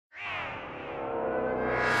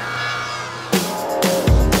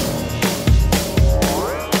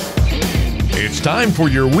time for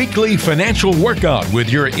your weekly financial workout with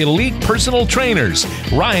your elite personal trainers,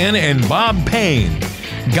 Ryan and Bob Payne,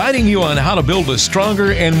 guiding you on how to build a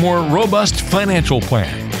stronger and more robust financial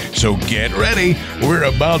plan. So get ready. We're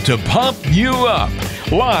about to pump you up.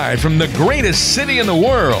 Live from the greatest city in the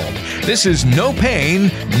world, this is No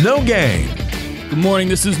Payne, No Gain. Good morning.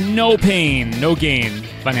 This is No Payne, No Gain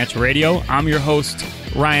Financial Radio. I'm your host,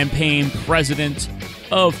 Ryan Payne, president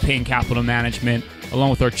of Payne Capital Management, along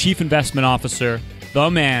with our chief investment officer,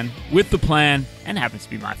 the man with the plan, and happens to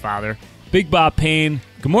be my father, Big Bob Payne.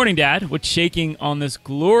 Good morning, Dad. What's shaking on this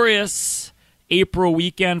glorious April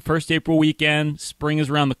weekend, first April weekend? Spring is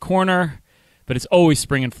around the corner, but it's always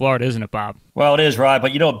spring in Florida, isn't it, Bob? Well, it is, Rod,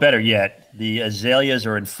 but you know better yet. The azaleas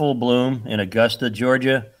are in full bloom in Augusta,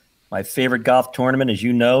 Georgia. My favorite golf tournament, as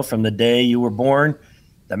you know, from the day you were born,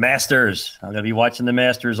 the Masters. I'm going to be watching the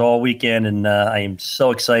Masters all weekend, and I am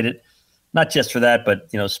so excited. Not just for that, but,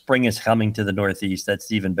 you know, spring is coming to the Northeast.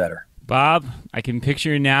 That's even better. Bob, I can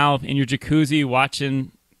picture you now in your jacuzzi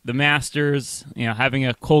watching the Masters, you know, having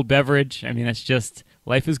a cold beverage. I mean, that's just,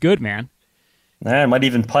 life is good, man. I might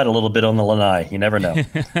even putt a little bit on the lanai. You never know.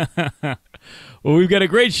 Well, we've got a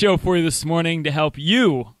great show for you this morning to help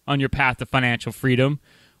you on your path to financial freedom.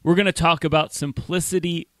 We're going to talk about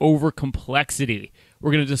simplicity over complexity.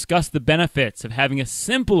 We're going to discuss the benefits of having a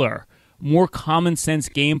simpler, more common sense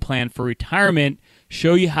game plan for retirement,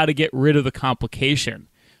 show you how to get rid of the complication.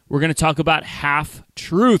 We're going to talk about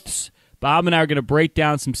half-truths. Bob and I are going to break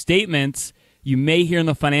down some statements you may hear in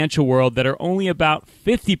the financial world that are only about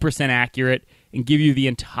 50% accurate and give you the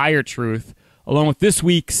entire truth, along with this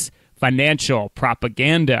week's financial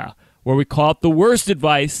propaganda, where we call it the worst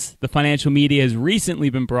advice the financial media has recently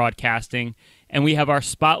been broadcasting. And we have our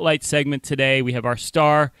spotlight segment today. We have our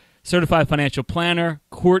star certified financial planner,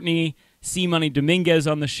 Courtney Dominguez,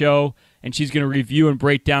 on the show, and she's going to review and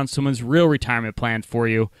break down someone's real retirement plan for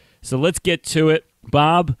you. So let's get to it.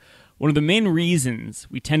 Bob, one of the main reasons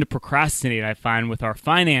we tend to procrastinate, I find, with our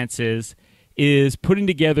finances is putting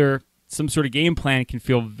together some sort of game plan can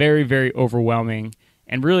feel very, very overwhelming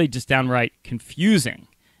and really just downright confusing.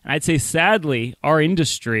 And I'd say, sadly, our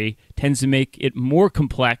industry tends to make it more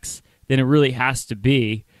complex than it really has to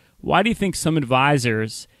be. Why do you think some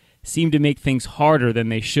advisors seem to make things harder than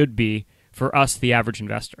they should be for us, the average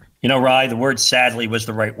investor? You know, Rye, the word sadly was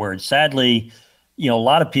the right word. Sadly, you know, a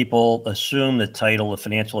lot of people assume the title of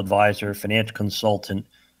financial advisor, financial consultant,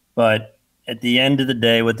 but at the end of the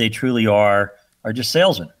day, what they truly are just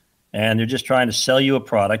salesmen. And they're just trying to sell you a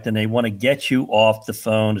product, and they want to get you off the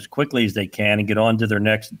phone as quickly as they can and get on to their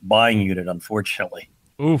next buying unit, unfortunately.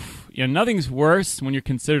 Oof. You know, nothing's worse when you're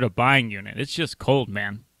considered a buying unit. It's just cold,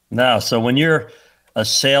 man. No, so when you're a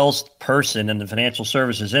salesperson in the financial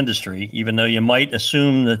services industry, even though you might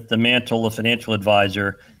assume that the mantle of financial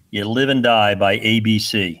advisor, you live and die by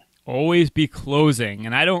ABC. Always be closing,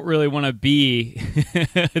 and I don't really want to be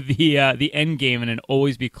the end game in an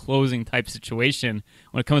always be closing type situation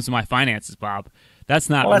when it comes to my finances, Bob. That's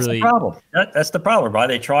not really the problem. That's the problem, right?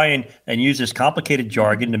 They try and use this complicated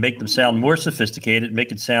jargon to make them sound more sophisticated,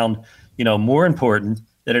 make it sound, you know, more important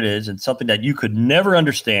than it is, and something that you could never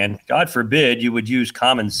understand. God forbid you would use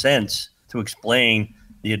common sense to explain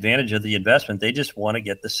the advantage of the investment. They just want to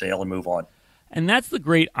get the sale and move on. And that's the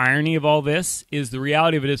great irony of all this, is the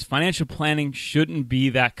reality of it is financial planning shouldn't be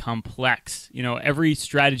that complex. You know, every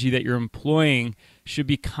strategy that you're employing should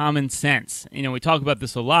be common sense. You know, we talk about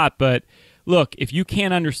this a lot, but look, if you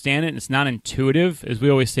can't understand it and it's not intuitive, as we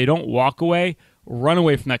always say, don't walk away, run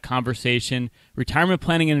away from that conversation. Retirement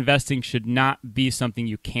planning and investing should not be something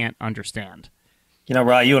you can't understand. You know,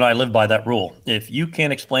 Ryan, you and I live by that rule. If you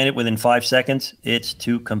can't explain it within 5 seconds, it's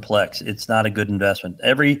too complex. It's not a good investment.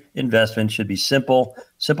 Every investment should be simple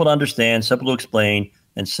to understand, simple to explain,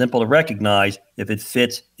 and simple to recognize if it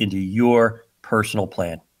fits into your personal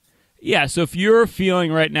plan. Yeah, so if you're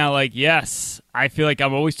feeling right now like, yes, I feel like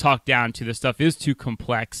I'm always talked down to, this stuff is too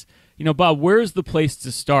complex, you know, Bob, where's the place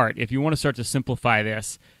to start? If you want to start to simplify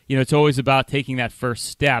this, you know, it's always about taking that first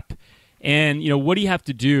step. And, you know, what do you have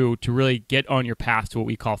to do to really get on your path to what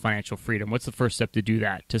we call financial freedom? What's the first step to do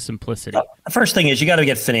that, to simplicity? The first thing is you got to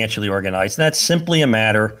get financially organized. That's simply a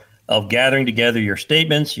matter of gathering together your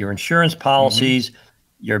statements, your insurance policies,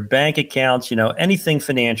 your bank accounts, you know, anything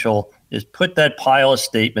financial. Is put that pile of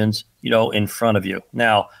statements, you know, in front of you.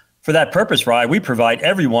 Now, for that purpose, Ryan, we provide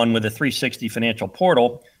everyone with a 360 financial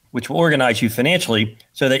portal, which will organize you financially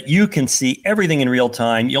so that you can see everything in real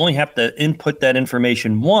time. You only have to input that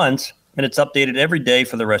information once, and it's updated every day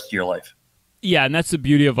for the rest of your life. Yeah, and that's the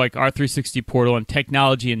beauty of like our 360 portal and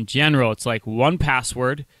technology in general. It's like one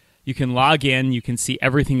password. You can log in. You can see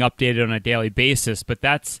everything updated on a daily basis. But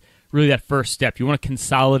that's really that first step. You want to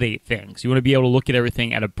consolidate things. You want to be able to look at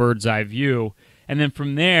everything at a bird's eye view. And then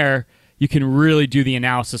from there, you can really do the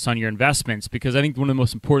analysis on your investments, because I think one of the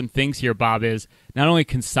most important things here, Bob, is not only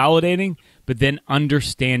consolidating, but then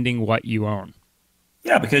understanding what you own.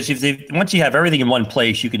 Yeah, because once you have everything in one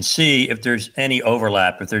place, you can see if there's any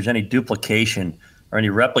overlap, if there's any duplication or any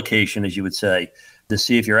replication, as you would say, to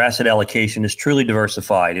see if your asset allocation is truly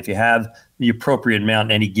diversified, if you have the appropriate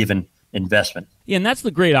amount in any given investment. Yeah, and that's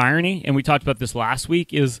the great irony, and we talked about this last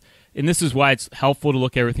week, and this is why it's helpful to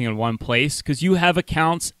look at everything in one place, because you have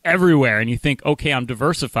accounts everywhere, and you think, okay, I'm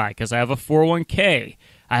diversified because I have a 401k,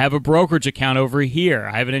 I have a brokerage account over here,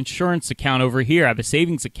 I have an insurance account over here, I have a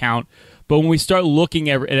savings account. But when we start looking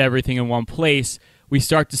at everything in one place, we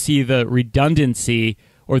start to see the redundancy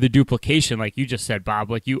or the duplication, like you just said, Bob.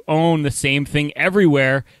 Like, you own the same thing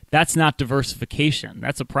everywhere. That's not diversification.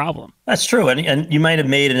 That's a problem. That's true. And you might have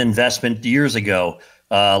made an investment years ago.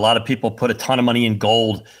 A lot of people put a ton of money in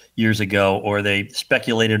gold years ago, or they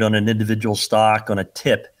speculated on an individual stock on a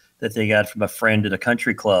tip that they got from a friend at a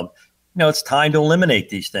country club. It's time to eliminate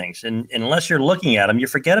these things. And unless you're looking at them, you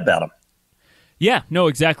forget about them. Yeah, no,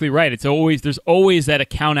 exactly right. There's always that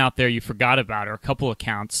account out there you forgot about, or a couple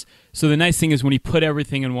accounts. So the nice thing is when you put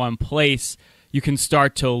everything in one place, you can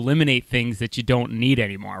start to eliminate things that you don't need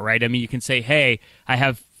anymore, right? I mean, you can say, hey, I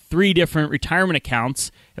have 3 different retirement accounts.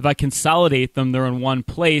 If I consolidate them, they're in one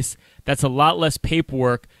place. That's a lot less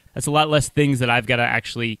paperwork. That's a lot less things that I've got to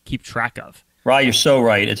actually keep track of. Right, you're so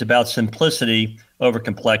right. It's about simplicity over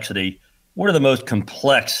complexity. What are the most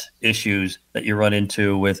complex issues that you run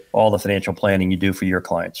into with all the financial planning you do for your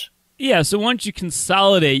clients? Yeah, so once you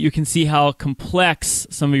consolidate, you can see how complex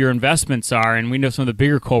some of your investments are. And we know some of the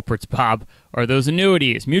bigger culprits, Bob, are those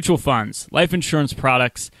annuities, mutual funds, life insurance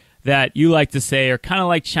products that you like to say are kind of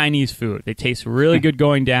like Chinese food. They taste really good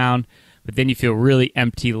going down, but then you feel really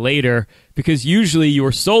empty later, because usually you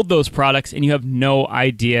were sold those products and you have no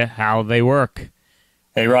idea how they work.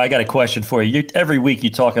 Hey, Roy, I got a question for you. Every week you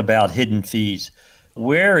talk about hidden fees.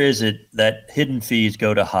 Where is it that hidden fees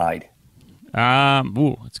go to hide?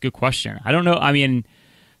 That's a good question. I don't know. I mean,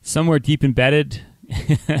 somewhere deep embedded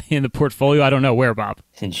in the portfolio. I don't know where, Bob.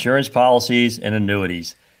 Insurance policies and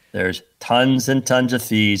annuities. There's tons and tons of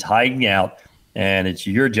fees hiding out, and it's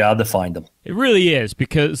your job to find them. It really is,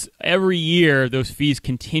 because every year those fees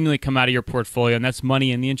continually come out of your portfolio, and that's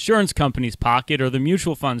money in the insurance company's pocket or the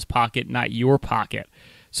mutual fund's pocket, not your pocket.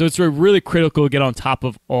 So it's really critical to get on top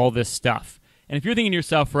of all this stuff. And if you're thinking to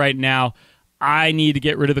yourself right now, I need to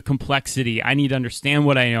get rid of the complexity, I need to understand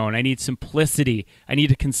what I own, I need simplicity, I need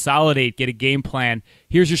to consolidate, get a game plan,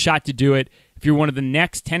 here's your shot to do it. If you're one of the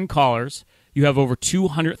next 10 callers, you have over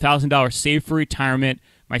 $200,000 saved for retirement.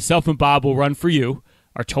 Myself and Bob will run for you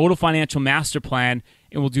our total financial master plan,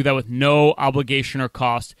 and we'll do that with no obligation or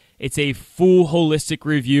cost. It's a full holistic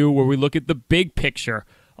review where we look at the big picture.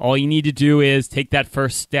 All you need to do is take that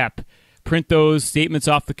first step. Print those statements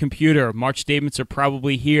off the computer. March statements are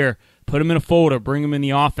probably here. Put them in a folder. Bring them in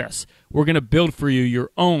the office. We're going to build for you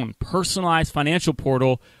your own personalized financial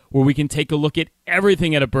portal where we can take a look at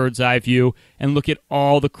everything at a bird's eye view and look at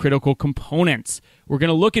all the critical components. We're going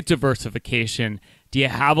to look at diversification. Do you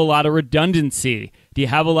have a lot of redundancy? Do you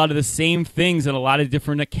have a lot of the same things in a lot of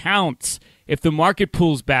different accounts? If the market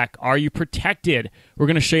pulls back, are you protected? We're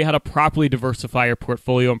going to show you how to properly diversify your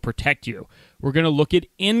portfolio and protect you. We're going to look at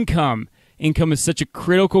income. Income is such a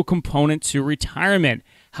critical component to retirement.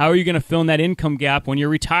 How are you going to fill in that income gap when you're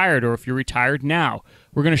retired, or if you're retired now?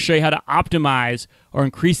 We're going to show you how to optimize or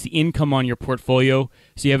increase the income on your portfolio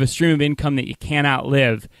so you have a stream of income that you can't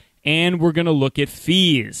outlive. And we're going to look at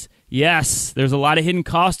fees. Yes, there's a lot of hidden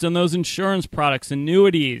costs on those insurance products,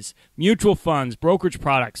 annuities, mutual funds, brokerage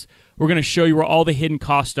products. We're going to show you where all the hidden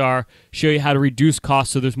costs are, show you how to reduce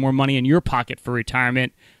costs so there's more money in your pocket for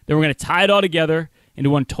retirement. Then we're going to tie it all together into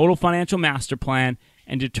one total financial master plan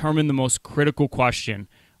and determine the most critical question.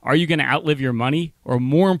 Are you going to outlive your money? Or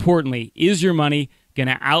more importantly, is your money going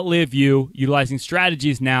to outlive you, utilizing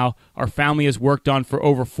strategies now our family has worked on for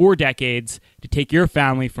over 4 decades to take your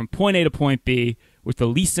family from point A to point B with the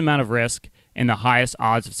least amount of risk and the highest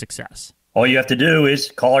odds of success? All you have to do is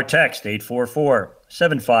call or text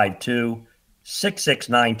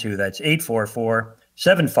 844-752-6692. That's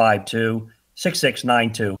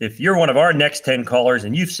 844-752-6692. If you're one of our next 10 callers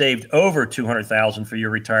and you've saved over $200,000 for your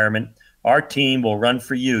retirement, our team will run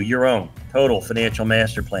for you your own total financial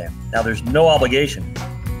master plan. Now, there's no obligation.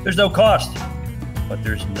 There's no cost. But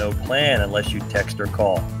there's no plan unless you text or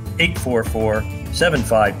call.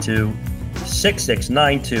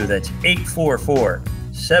 844-752-6692. That's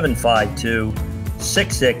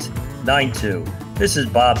 844-752-6692. This is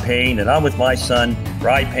Bob Payne, and I'm with my son,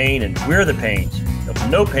 Rye Payne, and we're the Paynes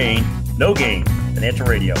of No Payne, No Gain Financial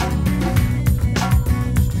Radio.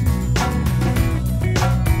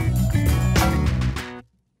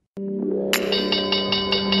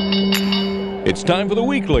 It's time for the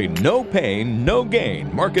weekly No Payne, No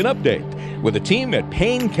Gain market update with the team at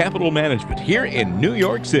Payne Capital Management here in New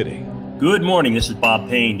York City. Good morning. This is Bob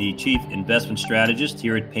Payne, the Chief Investment Strategist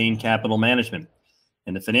here at Payne Capital Management.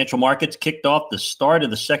 And the financial markets kicked off the start of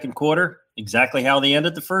the second quarter exactly how they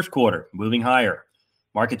ended the first quarter, moving higher.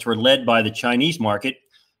 Markets were led by the Chinese market,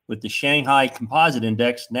 with the Shanghai Composite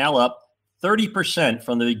Index now up 30%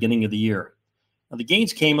 from the beginning of the year. Now, the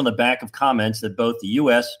gains came on the back of comments that both the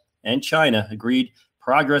U.S. and China agreed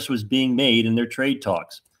progress was being made in their trade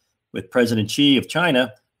talks, with President Xi of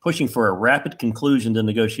China pushing for a rapid conclusion to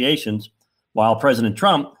negotiations, while President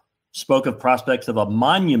Trump spoke of prospects of a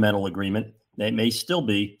monumental agreement that may still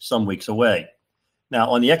be some weeks away. Now,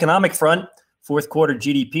 on the economic front, fourth quarter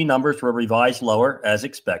GDP numbers were revised lower as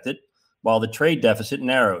expected, while the trade deficit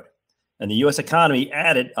narrowed. And the U.S. economy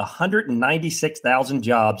added 196,000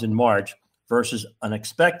 jobs in March versus an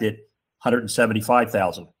expected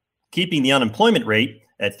 175,000, keeping the unemployment rate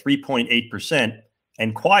at 3.8%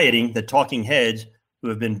 and quieting the talking heads who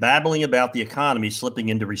have been babbling about the economy slipping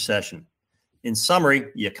into recession. In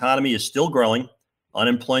summary, the economy is still growing,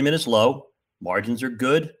 unemployment is low, margins are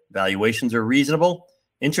good, valuations are reasonable,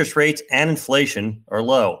 interest rates and inflation are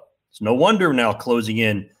low. It's no wonder we're now closing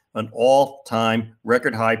in on all-time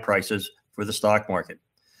record high prices for the stock market.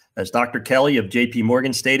 As Dr. Kelly of JP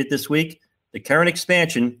Morgan stated this week, the current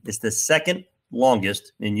expansion is the second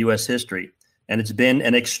longest in U.S. history, and it's been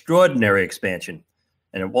an extraordinary expansion,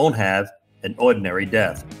 and it won't have an ordinary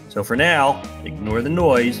death. So for now, ignore the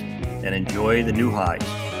noise and enjoy the new highs.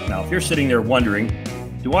 Now, if you're sitting there wondering,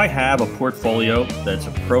 do I have a portfolio that's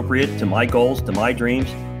appropriate to my goals, to my dreams?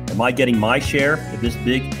 Am I getting my share of this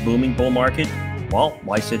big booming bull market? Well,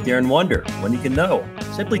 why sit there and wonder when you can know?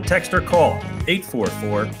 Simply text or call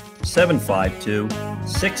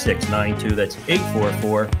 844-752-6692. That's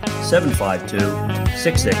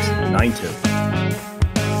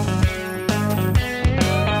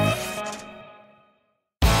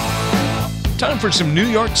 844-752-6692. Time for some New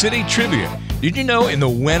York City trivia. Did you know in the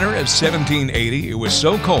winter of 1780 it was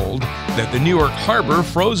so cold that the New York harbor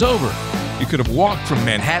froze over? You could have walked from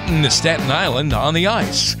Manhattan to Staten Island on the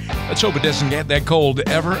ice. Let's hope it doesn't get that cold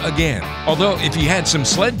ever again. Although if you had some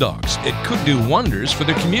sled dogs, it could do wonders for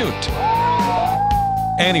the commute.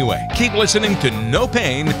 Anyway, keep listening to No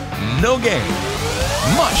Payne, No Gain.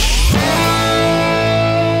 Mush!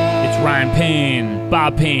 It's Ryan Payne,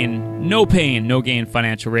 Bob Payne, No Payne, No Gain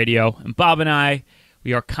Financial Radio. And Bob and I,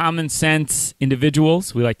 we are common sense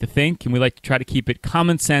individuals, we like to think, and we like to try to keep it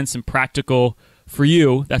common sense and practical for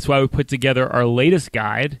you. That's why we put together our latest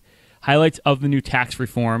guide, highlights of the new tax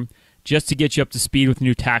reform, just to get you up to speed with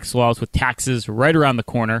new tax laws with taxes right around the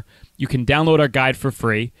corner. You can download our guide for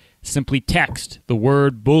free. Simply text the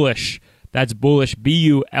word bullish. That's bullish,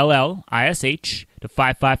 B-U-L-L-I-S-H, to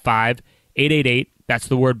 555-888. That's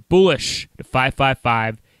the word bullish to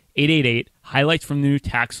 555-888. Highlights from the new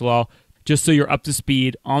tax law, just so you're up to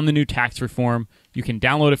speed on the new tax reform. You can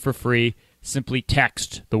download it for free. Simply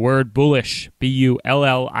text the word bullish,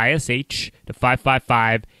 B-U-L-L-I-S-H, to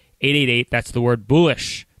 555-888. That's the word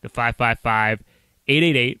bullish to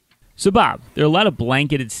 555-888. So, Bob, there are a lot of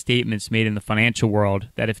blanketed statements made in the financial world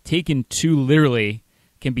that, if taken too literally,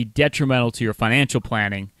 can be detrimental to your financial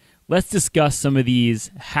planning. Let's discuss some of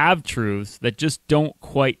these half-truths that just don't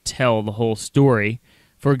quite tell the whole story.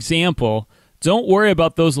 For example, don't worry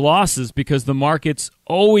about those losses because the markets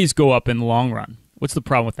always go up in the long run. What's the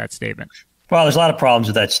problem with that statement? Well, there's a lot of problems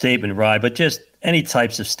with that statement, Rye, but just any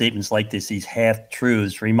types of statements like this, these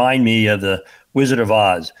half-truths, remind me of the Wizard of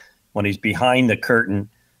Oz when he's behind the curtain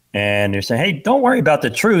and they're saying, hey, don't worry about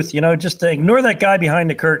the truth, just ignore that guy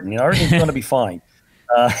behind the curtain, everything's going to be fine.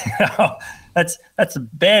 That's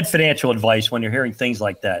bad financial advice when you're hearing things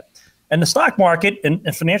like that. And the stock market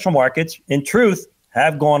and financial markets, in truth,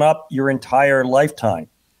 have gone up your entire lifetime.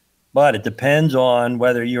 But it depends on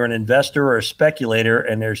whether you're an investor or a speculator,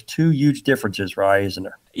 and there's two huge differences, right, isn't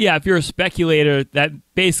there? Yeah, if you're a speculator, that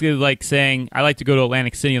basically is like saying, I like to go to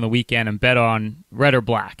Atlantic City on the weekend and bet on red or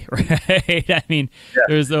black, right? I mean,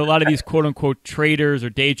 There's a lot of these quote-unquote traders or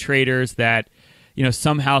day traders that,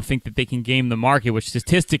 somehow think that they can game the market, which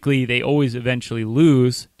statistically they always eventually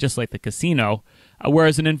lose, just like the casino.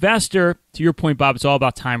 Whereas an investor, to your point, Bob, it's all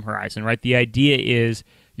about time horizon, right? The idea is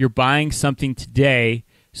you're buying something today,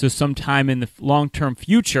 so sometime in the long-term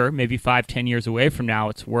future, maybe 5-10 years away from now,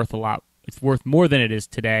 it's worth a lot. It's worth more than it is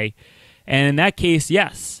today. And in that case,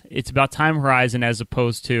 yes, it's about time horizon as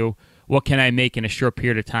opposed to what can I make in a short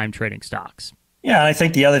period of time trading stocks. Yeah, I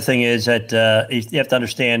think the other thing is that you have to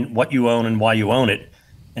understand what you own and why you own it.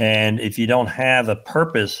 And if you don't have a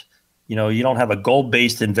purpose, you don't have a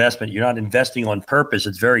goal-based investment, you're not investing on purpose,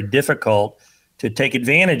 it's very difficult to take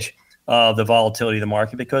advantage of the volatility of the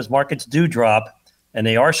market, because markets do drop and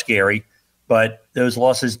they are scary, but those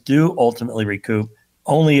losses do ultimately recoup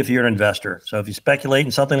only if you're an investor. So if you speculate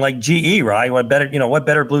in something like GE, right? What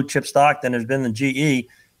better blue chip stock than there's been than GE?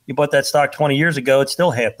 You bought that stock 20 years ago, it's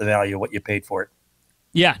still half the value of what you paid for it.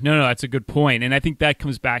 Yeah, no, that's a good point. And I think that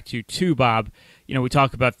comes back to, too, Bob, we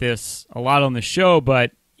talk about this a lot on the show,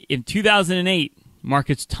 but in 2008,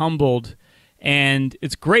 markets tumbled, and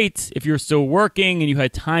it's great if you're still working and you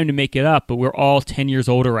had time to make it up, but we're all 10 years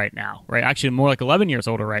older right now, right? Actually, more like 11 years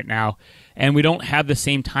older right now, and we don't have the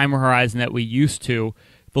same time horizon that we used to.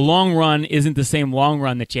 The long run isn't the same long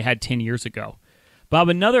run that you had 10 years ago. Bob,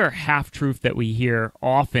 another half-truth that we hear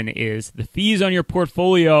often is the fees on your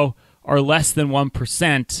portfolio are less than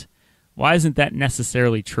 1%. Why isn't that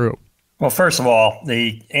necessarily true? Well, first of all,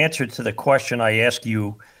 the answer to the question I ask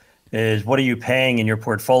you is, what are you paying in your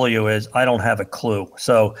portfolio, is I don't have a clue.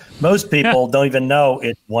 So most people don't even know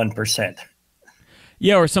it's 1%.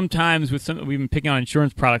 Yeah, or sometimes we've been picking on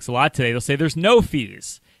insurance products a lot today. They'll say there's no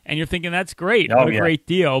fees. And you're thinking, that's great. What a great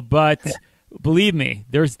deal. But believe me,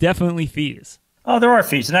 there's definitely fees. Oh, there are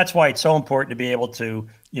fees. And that's why it's so important to be able to,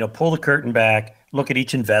 pull the curtain back, look at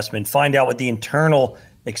each investment, find out what the internal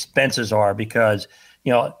expenses are, because,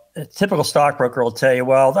 a typical stockbroker will tell you,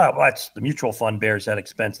 well, that's the mutual fund bears that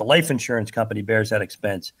expense. The life insurance company bears that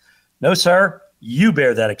expense. No, sir, you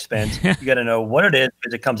bear that expense. You got to know what it is,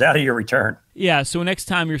 because it comes out of your return. Yeah, so next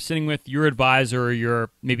time you're sitting with your advisor, or you're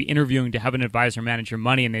maybe interviewing to have an advisor manage your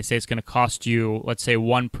money, and they say it's going to cost you, let's say,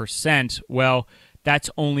 1%, well, that's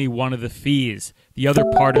only one of the fees. The other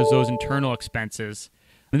part is those internal expenses.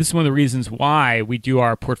 And this is one of the reasons why we do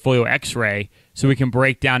our portfolio x-ray, so we can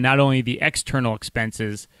break down not only the external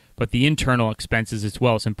expenses, but the internal expenses as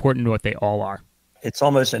well. It's important what they all are. It's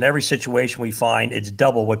almost in every situation we find, it's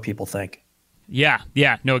double what people think. Yeah,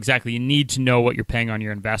 no, exactly. You need to know what you're paying on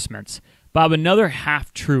your investments. Bob, another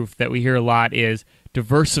half-truth that we hear a lot is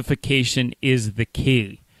diversification is the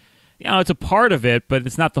key. It's a part of it, but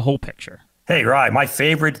it's not the whole picture. Hey, Rye, my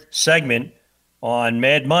favorite segment on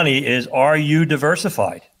Mad Money is, are you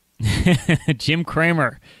diversified? Jim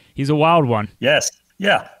Cramer, he's a wild one. Yes,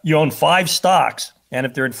 yeah. You own 5 stocks, and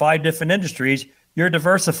if they're in 5 different industries, you're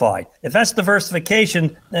diversified. If that's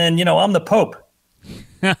diversification, then, I'm the Pope.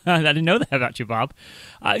 I didn't know that about you, Bob.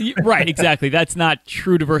 Right, exactly. That's not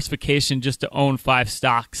true diversification, just to own 5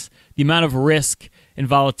 stocks. The amount of risk and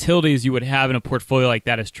volatility as you would have in a portfolio like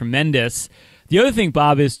that is tremendous. The other thing,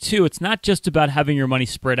 Bob, is, too, it's not just about having your money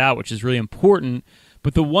spread out, which is really important,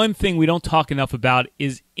 but the one thing we don't talk enough about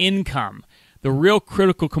is income. The real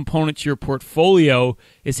critical component to your portfolio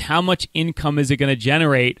is how much income is it going to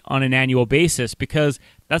generate on an annual basis, because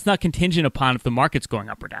that's not contingent upon if the market's going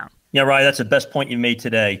up or down. Yeah, right. That's the best point you made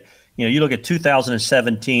today. You look at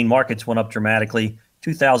 2017, markets went up dramatically.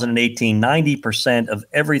 2018, 90% of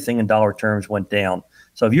everything in dollar terms went down.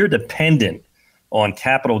 So if you're dependent on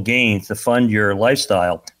capital gains to fund your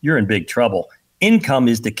lifestyle, you're in big trouble. Income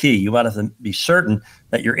is the key. You got to be certain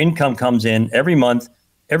that your income comes in every month,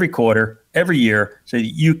 every quarter, every year, so that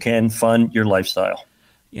you can fund your lifestyle.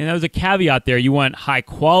 There's a caveat there. You want high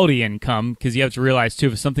quality income, because you have to realize, too,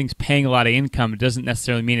 if something's paying a lot of income, it doesn't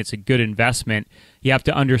necessarily mean it's a good investment. You have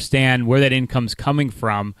to understand where that income's coming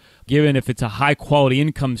from. Given if it's a high quality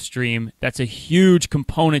income stream, that's a huge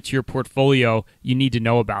component to your portfolio. You need to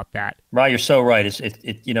know about that. Right, you're so right.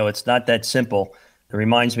 It's not that simple. It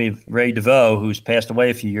reminds me of Ray DeVoe, who's passed away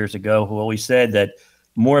a few years ago, who always said that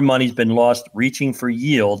more money's been lost reaching for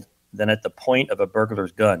yield than at the point of a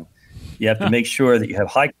burglar's gun. You have to make sure that you have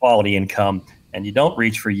high quality income and you don't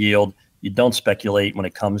reach for yield. You don't speculate when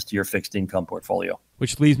it comes to your fixed income portfolio.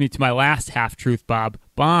 Which leads me to my last half-truth, Bob.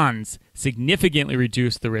 Bonds significantly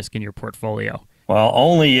reduce the risk in your portfolio. Well,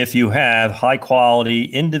 only if you have high quality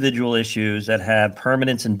individual issues that have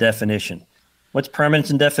permanence and definition. What's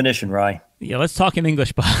permanence and definition, Rye? Yeah, let's talk in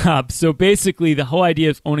English, Bob. So basically, the whole idea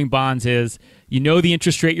of owning bonds is you know the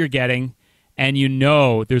interest rate you're getting, and you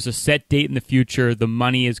know there's a set date in the future the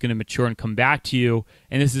money is going to mature and come back to you.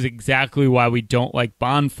 And this is exactly why we don't like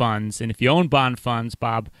bond funds. And if you own bond funds,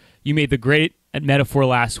 Bob, you made the great metaphor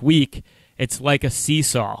last week. It's like a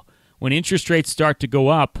seesaw. When interest rates start to go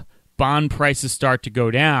up, bond prices start to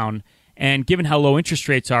go down. And given how low interest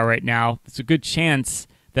rates are right now, it's a good chance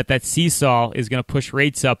that seesaw is going to push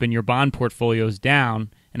rates up and your bond portfolios down,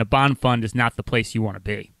 and a bond fund is not the place you want to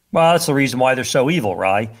be. Well, that's the reason why they're so evil,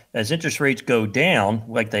 right? As interest rates go down,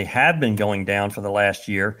 like they have been going down for the last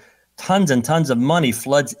year, tons and tons of money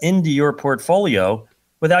floods into your portfolio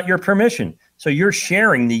without your permission. So you're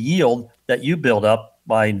sharing the yield that you build up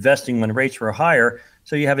by investing when rates were higher.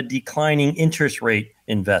 So you have a declining interest rate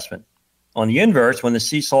investment. On the inverse, when the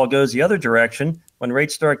seesaw goes the other direction, when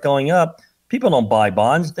rates start going up, people don't buy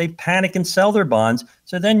bonds. They panic and sell their bonds.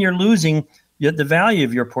 So then you're losing the value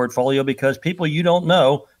of your portfolio because people you don't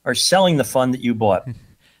know are selling the fund that you bought.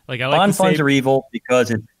 Bond funds are evil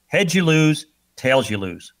because it's heads you lose, tails you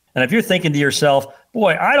lose. And if you're thinking to yourself,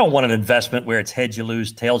 boy, I don't want an investment where it's heads you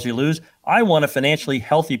lose, tails you lose. I want a financially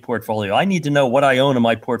healthy portfolio. I need to know what I own in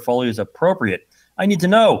my portfolio is appropriate. I need to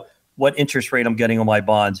know what interest rate I'm getting on my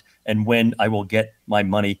bonds and when I will get my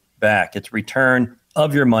money back. It's return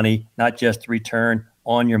of your money, not just return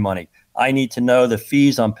on your money. I need to know the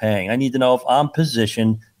fees I'm paying. I need to know if I'm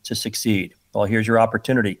positioned to succeed. Well, here's your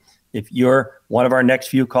opportunity. If you're one of our next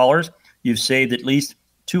few callers, you've saved at least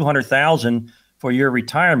 $200,000 for your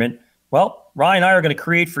retirement. Well, Ryan and I are going to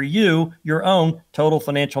create for you your own total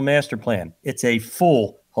financial master plan. It's a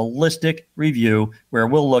full holistic review where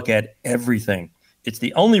we'll look at everything. It's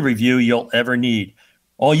the only review you'll ever need.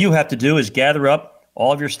 All you have to do is gather up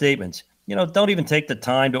all of your statements. Don't even take the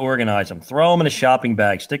time to organize them. Throw them in a shopping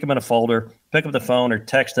bag, stick them in a folder, pick up the phone or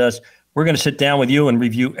text us. We're going to sit down with you and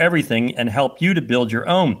review everything and help you to build your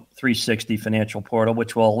own 360 financial portal,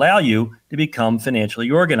 which will allow you to become financially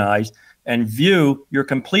organized and view your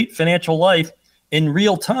complete financial life in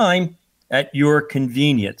real time at your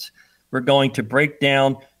convenience. We're going to break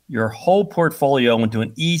down your whole portfolio into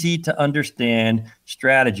an easy to understand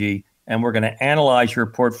strategy, and we're going to analyze your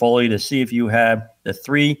portfolio to see if you have the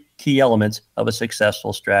three key elements of a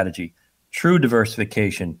successful strategy: true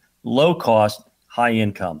diversification, low cost, high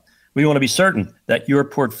income. We want to be certain that your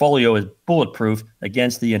portfolio is bulletproof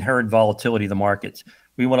against the inherent volatility of the markets.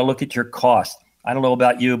 We want to look at your costs. I don't know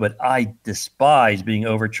about you, but I despise being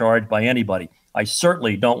overcharged by anybody. I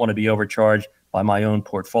certainly don't want to be overcharged by my own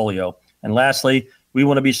portfolio. And lastly, we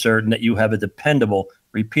want to be certain that you have a dependable,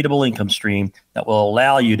 repeatable income stream that will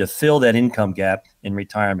allow you to fill that income gap in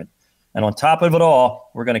retirement. And on top of it all,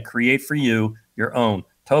 we're going to create for you your own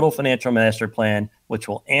total financial master plan, which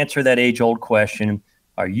will answer that age-old question: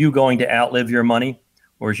 are you going to outlive your money,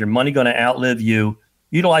 or is your money going to outlive you?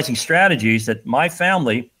 Utilizing strategies that my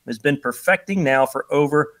family has been perfecting now for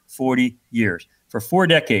over 40 years. For 4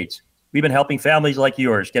 decades, we've been helping families like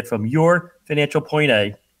yours get from your financial point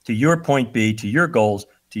A to your point B, to your goals,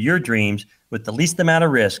 to your dreams, with the least amount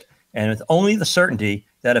of risk and with only the certainty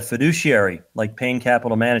that a fiduciary like Payne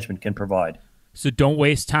Capital Management can provide. So don't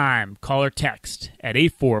waste time. Call or text at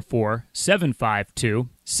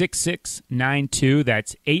 844-752-6692.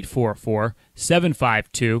 That's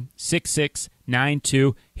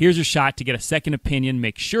 844-752-6692. Here's your shot to get a second opinion.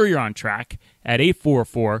 Make sure you're on track at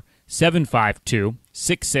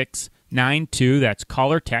 844-752-6692. That's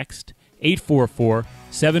call or text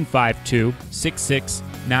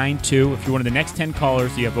 844-752-6692. If you're one of the next 10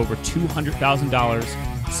 callers, you have over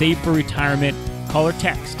 $200,000 saved for retirement. Call or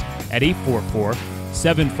text at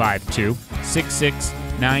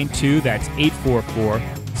 844-752-6692. That's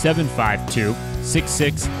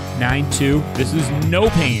 844-752-6692. This is No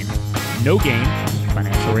Payne, No Gain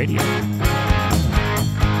Financial Radio.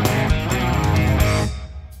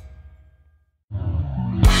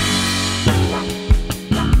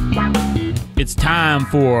 It's time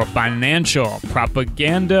for Financial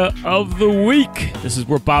Propaganda of the Week. This is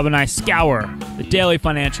where Bob and I scour the daily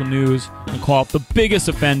financial news and call out the biggest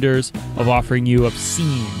offenders of offering you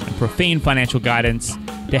obscene and profane financial guidance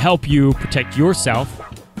to help you protect yourself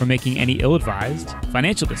from making any ill-advised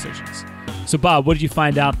financial decisions. So, Bob, what did you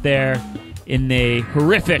find out there in the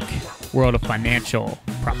horrific world of financial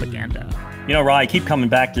propaganda? Ryan, I keep coming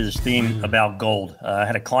back to this theme about gold. I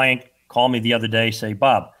had a client call me the other day, say,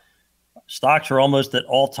 Bob, stocks are almost at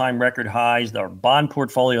all-time record highs. Our bond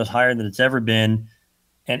portfolio is higher than it's ever been.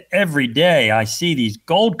 And every day I see these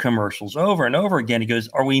gold commercials over and over again. He goes,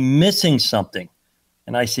 are we missing something?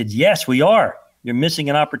 And I said, yes, we are. You're missing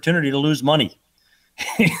an opportunity to lose money.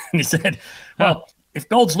 And he said, well, if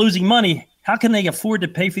gold's losing money, how can they afford to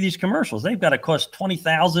pay for these commercials? They've got to cost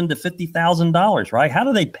 $20,000 to $50,000, right? How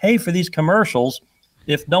do they pay for these commercials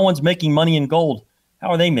if no one's making money in gold?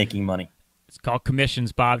 How are they making money? It's called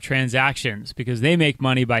commissions, Bob, transactions, because they make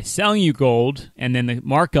money by selling you gold, and then the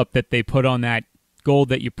markup that they put on that gold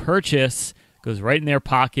that you purchase goes right in their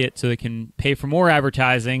pocket so they can pay for more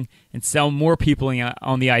advertising and sell more people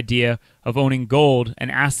on the idea of owning gold, an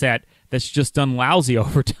asset that's just done lousy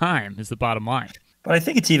over time, is the bottom line. But I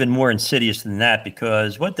think it's even more insidious than that,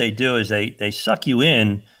 because what they do is they suck you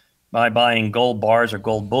in by buying gold bars or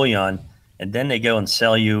gold bullion, and then they go and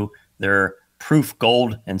sell you their proof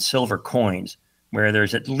gold and silver coins, where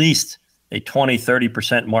there's at least a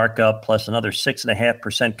 20-30% markup plus another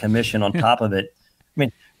 6.5% commission on top of it. I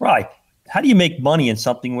mean, right, how do you make money in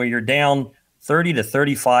something where you're down 30 to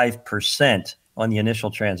 35% on the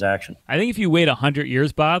initial transaction? I think if you wait 100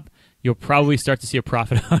 years, Bob, you'll probably start to see a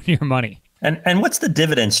profit on your money. And what's the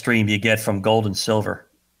dividend stream you get from gold and silver?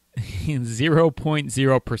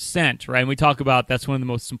 0.0%, right? And we talk about that's one of the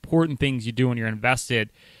most important things you do when you're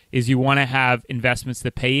invested is you want to have investments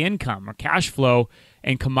that pay income or cash flow,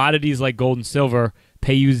 and commodities like gold and silver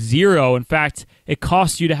pay you zero. In fact, it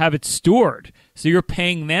costs you to have it stored. So you're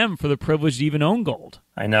paying them for the privilege to even own gold.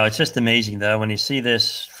 I know. It's just amazing, though, when you see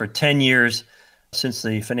this for 10 years since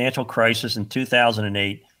the financial crisis in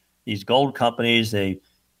 2008, these gold companies, they've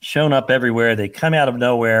shown up everywhere. They come out of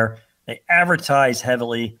nowhere. They advertise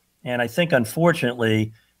heavily. And I think,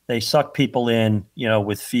 unfortunately, they suck people in,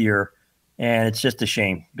 with fear. And it's just a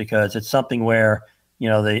shame because it's something where,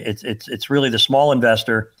 it's really the small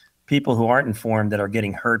investor, people who aren't informed, that are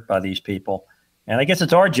getting hurt by these people. And I guess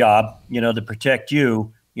it's our job, to protect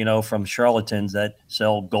you, from charlatans that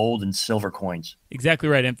sell gold and silver coins. Exactly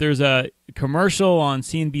right. And if there's a commercial on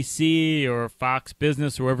CNBC or Fox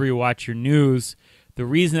Business or wherever you watch your news, the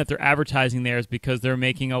reason that they're advertising there is because they're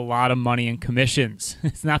making a lot of money in commissions.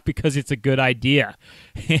 It's not because it's a good idea.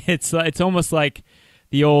 It's almost like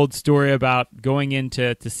the old story about going in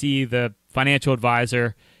to see the financial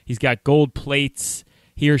advisor. He's got gold plates.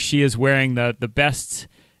 He or she is wearing the best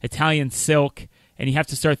Italian silk. And you have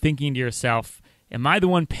to start thinking to yourself, am I the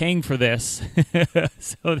one paying for this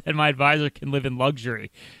so that my advisor can live in luxury?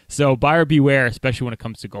 So buyer beware, especially when it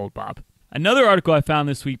comes to gold, Bob. Another article I found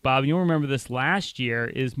this week, Bob, you'll remember this last year,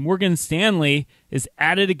 is Morgan Stanley is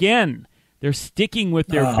at it again. They're sticking with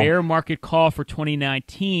their bear market call for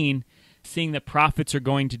 2019, seeing that profits are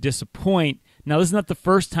going to disappoint. Now, this is not the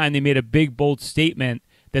first time they made a big, bold statement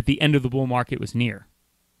that the end of the bull market was near.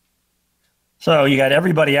 So you got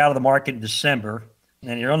everybody out of the market in December,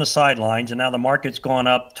 and you're on the sidelines, and now the market's gone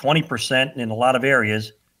up 20% in a lot of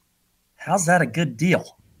areas. How's that a good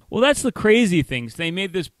deal? Well, that's the crazy thing. They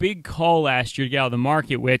made this big call last year to get out of the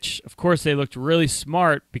market, which, of course, they looked really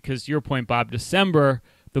smart because, to your point, Bob, December,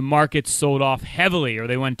 the market sold off heavily or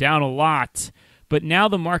they went down a lot. But now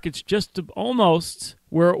the market's just almost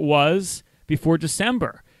where it was before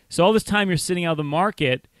December. So all this time you're sitting out of the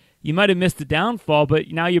market, you might have missed the downfall, but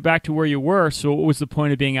now you're back to where you were. So what was the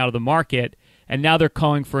point of being out of the market? And now they're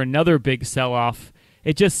calling for another big sell-off.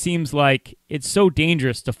 It just seems like it's so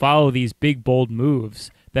dangerous to follow these big, bold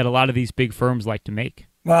moves that a lot of these big firms like to make.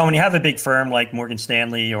 Well, when you have a big firm like Morgan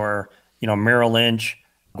Stanley or, Merrill Lynch,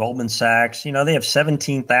 Goldman Sachs, they have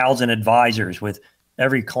 17,000 advisors with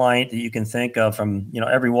every client that you can think of from,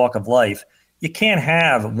 every walk of life. You can't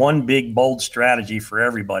have one big, bold strategy for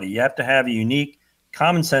everybody. You have to have a unique,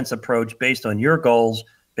 common sense approach based on your goals,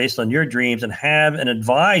 based on your dreams, and have an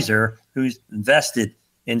advisor who's invested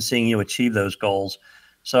in seeing you achieve those goals.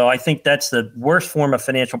 So I think that's the worst form of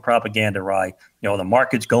financial propaganda, right? The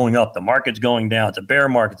market's going up, the market's going down. It's a bear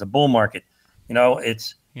market, it's a bull market.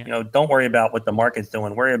 Don't worry about what the market's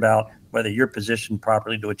doing. Worry about whether you're positioned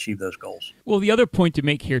properly to achieve those goals. Well, the other point to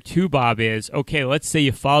make here too, Bob, is, okay, let's say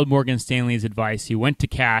you followed Morgan Stanley's advice. You went to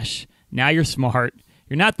cash. Now you're smart.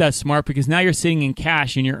 You're not that smart because now you're sitting in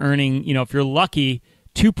cash and you're earning, if you're lucky,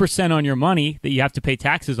 2% on your money that you have to pay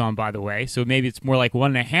taxes on, by the way. So maybe it's more like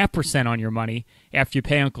 1.5% on your money after you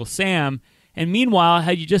pay Uncle Sam. And meanwhile,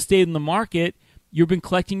 had you just stayed in the market, you've been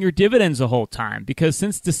collecting your dividends the whole time. Because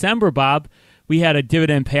since December, Bob, we had a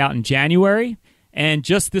dividend payout in January. And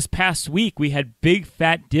just this past week, we had big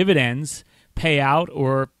fat dividends payout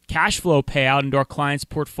or cash flow payout into our clients'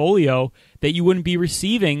 portfolio that you wouldn't be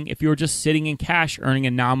receiving if you were just sitting in cash earning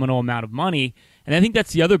a nominal amount of money. And I think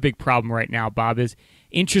that's the other big problem right now, Bob, is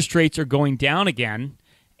interest rates are going down again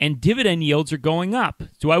and dividend yields are going up.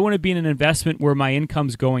 Do I want to be in an investment where my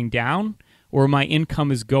income's going down or my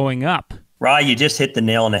income is going up? Rye, you just hit the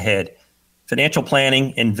nail on the head. Financial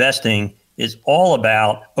planning, investing is all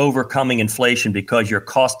about overcoming inflation because your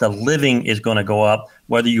cost of living is going to go up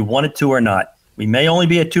whether you want it to or not. We may only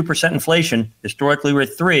be at 2% inflation. Historically, we're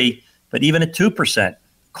at 3%, but even at 2%,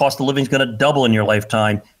 cost of living is going to double in your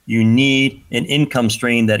lifetime. You need an income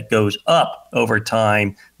stream that goes up over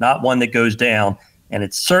time, not one that goes down. And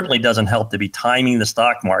it certainly doesn't help to be timing the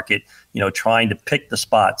stock market, trying to pick the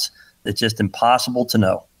spots. It's just impossible to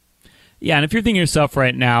know. Yeah, and if you're thinking to yourself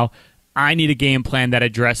right now, I need a game plan that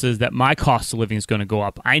addresses that my cost of living is going to go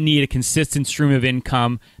up. I need a consistent stream of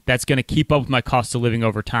income that's going to keep up with my cost of living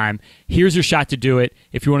over time. Here's your shot to do it.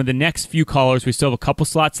 If you're one of the next few callers, we still have a couple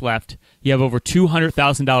slots left. You have over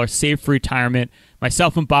 $200,000 saved for retirement.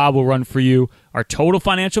 Myself and Bob will run for you our total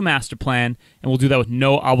financial master plan, and we'll do that with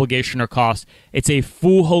no obligation or cost. It's a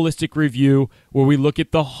full holistic review where we look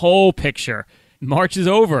at the whole picture. March is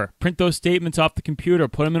over. Print those statements off the computer,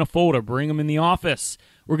 put them in a folder, bring them in the office.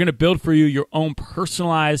 We're going to build for you your own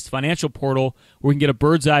personalized financial portal where we can get a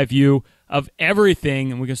bird's eye view of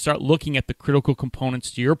everything, and we can start looking at the critical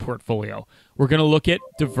components to your portfolio. We're going to look at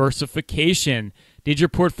diversification. Did your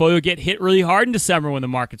portfolio get hit really hard in December when the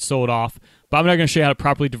market sold off? Bob and I are going to show you how to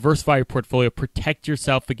properly diversify your portfolio, protect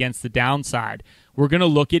yourself against the downside. We're going to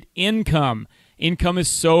look at income. Income is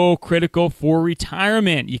so critical for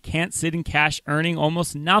retirement. You can't sit in cash earning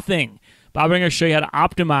almost nothing. Bob and I are going to show you how to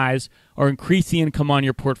optimize or increase the income on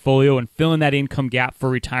your portfolio and fill in that income gap for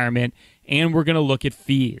retirement. And we're going to look at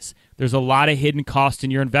fees. There's a lot of hidden costs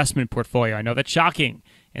in your investment portfolio. I know that's shocking.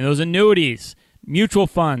 And those annuities, mutual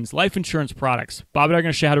funds, life insurance products. Bob and I are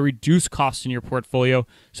going to show you how to reduce costs in your portfolio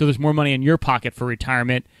so there's more money in your pocket for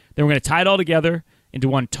retirement. Then we're going to tie it all together into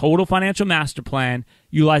one total financial master plan,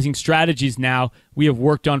 utilizing strategies now we have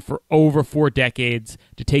worked on for over 4 decades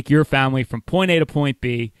to take your family from point A to point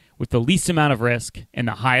B with the least amount of risk and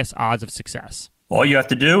the highest odds of success. All you have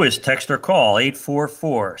to do is text or call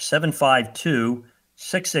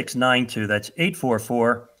 844-752-6692. That's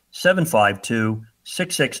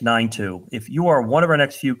 844-752-6692. If you are one of our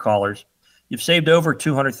next few callers, you've saved over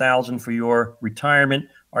 $200,000 for your retirement.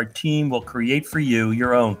 Our team will create for you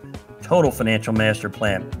your own total financial master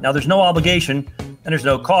plan. Now, there's no obligation, and there's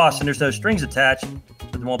no cost, and there's no strings attached, so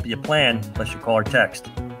there won't be a plan unless you call or text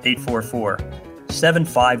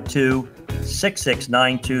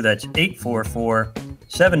 844-752-6692. That's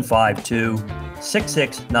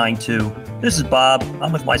 844-752-6692. This is Bob.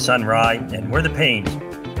 I'm with my son, Rye, and we're the Paynes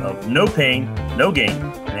of No Payne, No Gain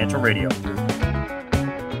Financial Radio.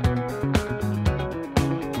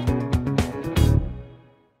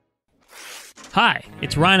 Hi,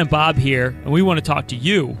 it's Ryan and Bob here, and we want to talk to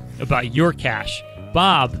you about your cash.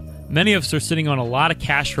 Bob, many of us are sitting on a lot of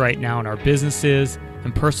cash right now in our businesses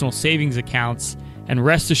and personal savings accounts, and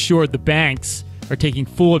rest assured the banks are taking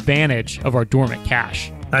full advantage of our dormant cash.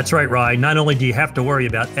 That's right, Ryan. Not only do you have to worry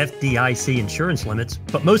about FDIC insurance limits,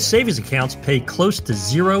 but most savings accounts pay close to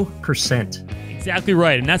 0%. Exactly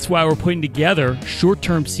right, and that's why we're putting together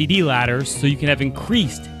short-term CD ladders so you can have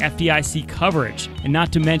increased FDIC coverage, and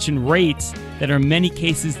not to mention rates that are in many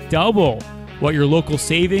cases double what your local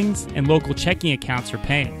savings and local checking accounts are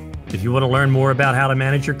paying. If you want to learn more about how to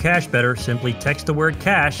manage your cash better, simply text the word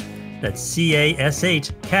cash, that's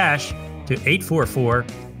C-A-S-H, cash, to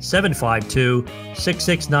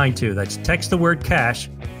 844-752-6692. That's text the word cash,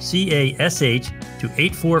 C-A-S-H, to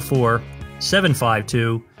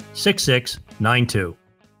 844-752-6692.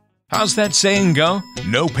 How's that saying go?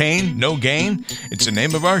 No pain, no gain? It's the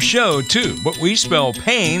name of our show, too, but we spell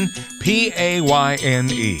pain,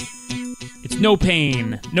 P-A-Y-N-E. It's No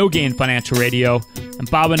Payne, No Gain Financial Radio, and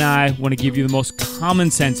Bob and I want to give you the most common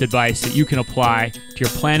sense advice that you can apply to your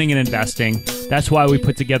planning and investing. That's why we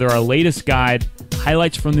put together our latest guide,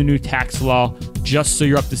 highlights from the new tax law, just so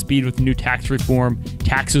you're up to speed with the new tax reform.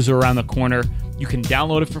 Taxes are around the corner. You can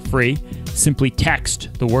download it for free. Simply text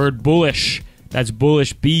the word bullish. That's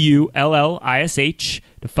bullish, B-U-L-L-I-S-H,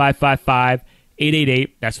 to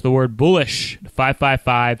 555-888. That's the word bullish, to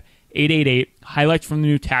 555-888. Highlights from the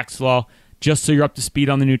new tax law, just so you're up to speed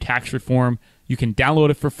on the new tax reform. You can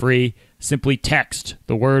download it for free. Simply text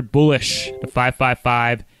the word bullish to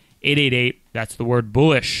 555-888. That's the word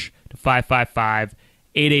bullish to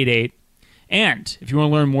 555-888. And if you want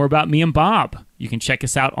to learn more about me and Bob, you can check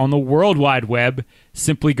us out on the World Wide Web.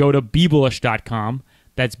 Simply go to BeBullish.com.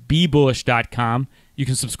 That's BeBullish.com. You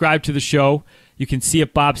can subscribe to the show. You can see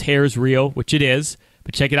if Bob's hair is real, which it is,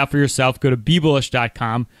 but check it out for yourself. Go to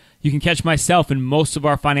BeBullish.com. You can catch myself and most of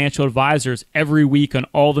our financial advisors every week on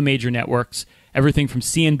all the major networks, everything from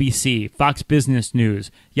CNBC, Fox Business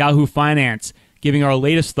News, Yahoo Finance, giving our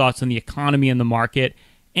latest thoughts on the economy and the market.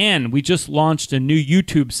 And we just launched a new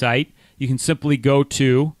YouTube site. You can simply go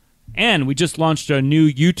to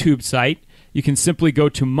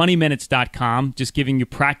moneyminutes.com, just giving you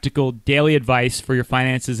practical daily advice for your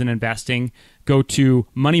finances and investing. Go to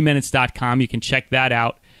moneyminutes.com. You can check that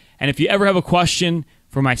out. And if you ever have a question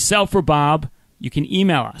for myself or Bob, you can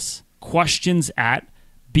email us,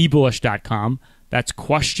 questions@bebullish.com. That's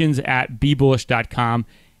questions@bebullish.com.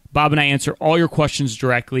 Bob and I answer all your questions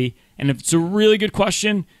directly. And if it's a really good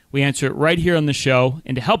question, We answer it right here on the show.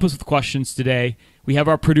 And to help us with questions today, we have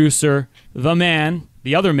our producer, the man,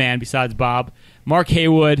 the other man besides Bob, Mark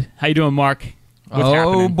Haywood. How you doing, Mark? What's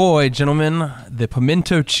happening? Boy, gentlemen, the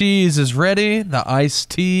pimento cheese is ready, the iced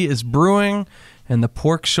tea is brewing, and the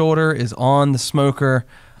pork shoulder is on the smoker.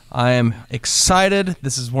 I am excited.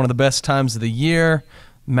 This is one of the best times of the year.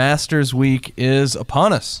 Masters Week is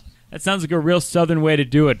upon us. That sounds like a real southern way to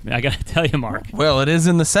do it. I got to tell you, Mark. Well, it is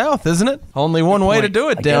in the South, isn't it? Only one way to do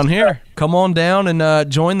it down here. Come on down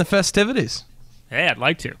and join the festivities. Hey, I'd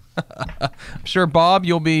like to. I'm sure, Bob,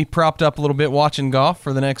 you'll be propped up a little bit watching golf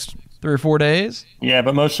for the next 3 or 4 days. Yeah,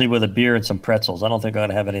 but mostly with a beer and some pretzels. I don't think I'm going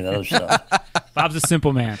to have any of the other stuff. Bob's a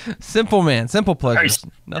simple man. Simple man, simple pleasures.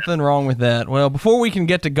 Nothing wrong with that. Well, before we can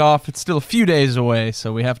get to golf, it's still a few days away,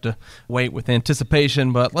 so we have to wait with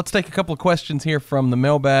anticipation. But let's take a couple of questions here from the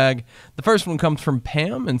mailbag. The first one comes from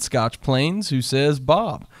Pam in Scotch Plains, who says,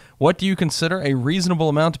 Bob, what do you consider a reasonable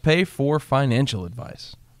amount to pay for financial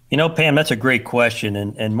advice? Pam, that's a great question.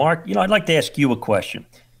 And Mark, I'd like to ask you a question.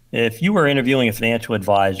 If you were interviewing a financial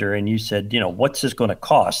advisor and you said, what's this going to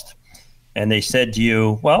cost? And they said to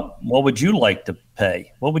you, well, what would you like to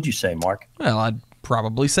pay? What would you say, Mark? Well, I'd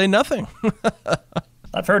probably say nothing.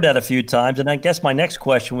 I've heard that a few times. And I guess my next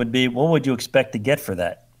question would be, what would you expect to get for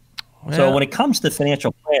that? Well, so when it comes to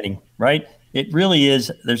financial planning, right, it really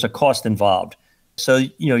is, there's a cost involved. So,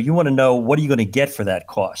 you want to know, what are you going to get for that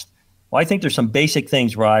cost? Well, I think there's some basic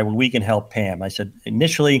things, Rye, where we can help Pam. I said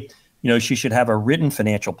initially, she should have a written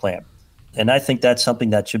financial plan. And I think that's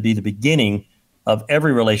something that should be the beginning of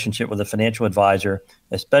every relationship with a financial advisor,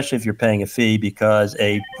 especially if you're paying a fee, because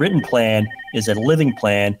a written plan is a living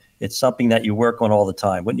plan. It's something that you work on all the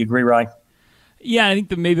time. Wouldn't you agree, Rye? Yeah, I think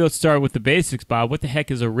that maybe let's start with the basics, Bob. What the heck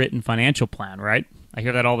is a written financial plan, right? I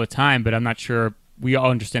hear that all the time, but I'm not sure we all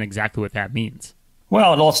understand exactly what that means.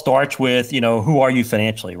 Well, it all starts with, who are you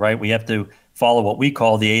financially, right? We have to follow what we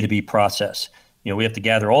call the A to B process. We have to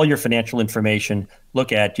gather all your financial information,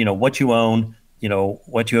 look at, what you own,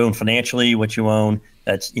 what you own financially, what you own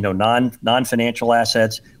that's, non-financial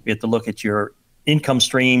assets. We have to look at your income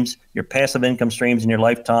streams, your passive income streams in your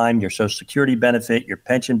lifetime, your Social Security benefit, your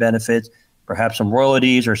pension benefits, perhaps some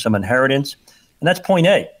royalties or some inheritance. And that's point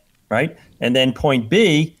A, right? And then point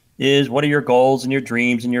B is, what are your goals and your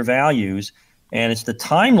dreams and your values? And it's the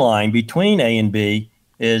timeline between A and B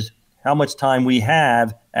is how much time we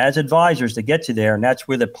have as advisors to get you there. And that's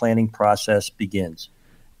where the planning process begins.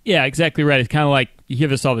 Yeah, exactly right. It's kind of like, you hear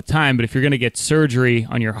this all the time, but if you're going to get surgery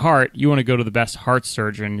on your heart, you want to go to the best heart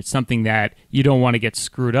surgeon. It's something that you don't want to get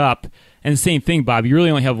screwed up. And the same thing, Bob, you really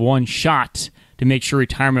only have one shot to make sure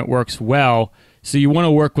retirement works well. So you want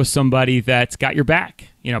to work with somebody that's got your back,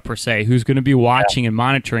 per se, who's going to be watching and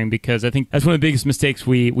monitoring, because I think that's one of the biggest mistakes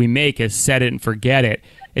we make is set it and forget it.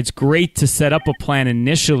 It's great to set up a plan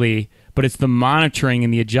initially, but it's the monitoring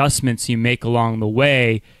and the adjustments you make along the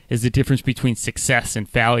way is the difference between success and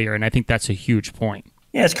failure, and I think that's a huge point.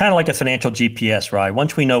 Yeah, it's kind of like a financial GPS, right?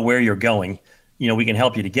 Once we know where you're going, we can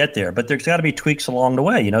help you to get there, but there's got to be tweaks along the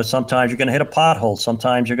way. Sometimes you're going to hit a pothole.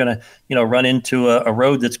 Sometimes you're going to, run into a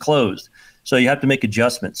road that's closed. So you have to make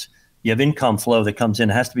adjustments. You have income flow that comes in,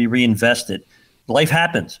 it has to be reinvested. Life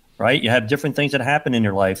happens, right? You have different things that happen in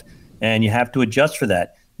your life, and you have to adjust for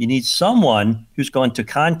that. You need someone who's going to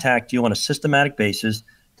contact you on a systematic basis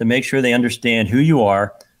to make sure they understand who you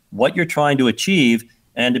are, what you're trying to achieve,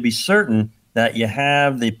 and to be certain that you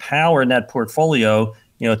have the power in that portfolio,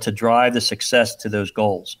 to drive the success to those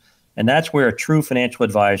goals. And that's where a true financial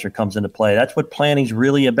advisor comes into play. That's what planning's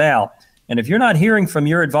really about. And if you're not hearing from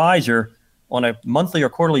your advisor on a monthly or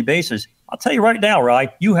quarterly basis, I'll tell you right now,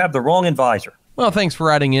 Rye, you have the wrong advisor. Well, thanks for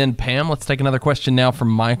writing in, Pam. Let's take another question now from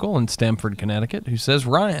Michael in Stamford, Connecticut, who says,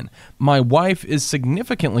 Ryan, my wife is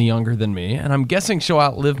significantly younger than me, and I'm guessing she'll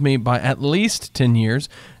outlive me by at least 10 years.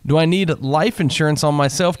 Do I need life insurance on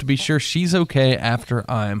myself to be sure she's okay after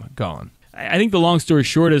I'm gone? I think the long story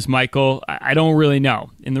short is, Michael, I don't really know.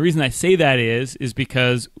 And the reason I say that is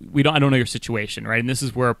because I don't know your situation, right? And this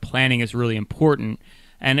is where planning is really important.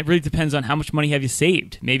 And it really depends on how much money have you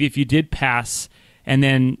saved. Maybe if you did pass and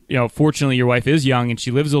then, fortunately your wife is young and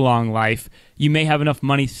she lives a long life, you may have enough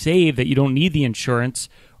money saved that you don't need the insurance,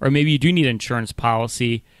 or maybe you do need an insurance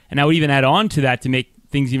policy. And I would even add on to that to make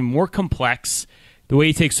things even more complex. The way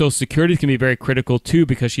you take Social Security can be very critical too,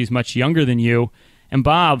 because she's much younger than you. And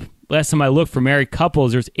Bob, last time I looked, for married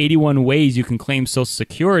couples, there's 81 ways you can claim Social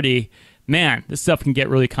Security. Man, this stuff can get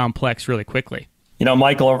really complex really quickly.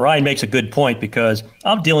 Michael, Ryan makes a good point, because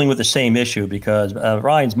I'm dealing with the same issue, because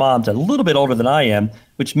Ryan's mom's a little bit older than I am,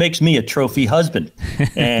 which makes me a trophy husband.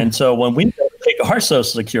 And so when we take our Social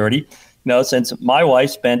Security, since my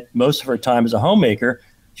wife spent most of her time as a homemaker,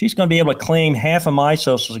 she's going to be able to claim half of my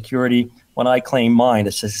Social Security when I claim mine.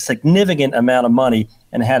 It's a significant amount of money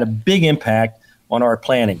and had a big impact on our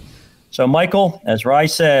planning. So, Michael, as Rye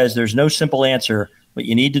says, there's no simple answer. What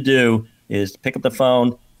you need to do is pick up the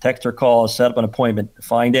phone, text or call, set up an appointment to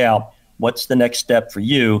find out what's the next step for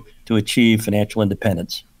you to achieve financial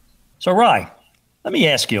independence. So, Rye, let me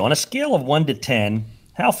ask you, on a scale of 1 to 10,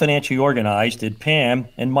 how financially organized did Pam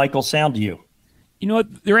and Michael sound to you? You know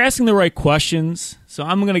what? They're asking the right questions, so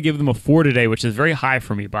I'm going to give them a 4 today, which is very high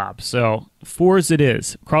for me, Bob. So 4 as it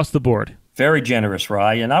is, across the board. Very generous,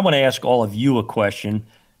 Rye. And I want to ask all of you a question.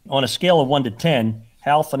 On a scale of 1 to 10,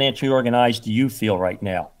 how financially organized do you feel right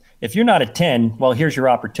now? If you're not a 10, well, here's your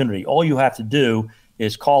opportunity. All you have to do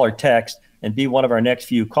is call or text and be one of our next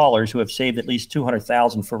few callers who have saved at least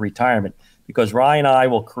 $200,000 for retirement, because Rye and I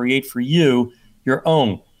will create for you your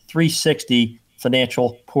own 360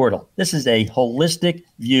 financial portal. This is a holistic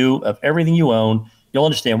view of everything you own. You'll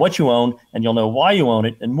understand what you own, and you'll know why you own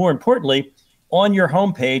it. And more importantly, on your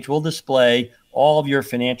homepage, we'll display all of your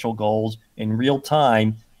financial goals in real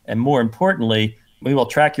time. And more importantly, we will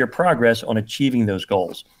track your progress on achieving those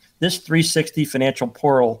goals. This 360 financial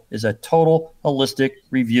portal is a total holistic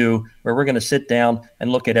review where we're going to sit down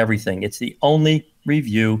and look at everything. It's the only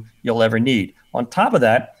review you'll ever need. On top of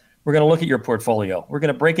that, we're going to look at your portfolio. We're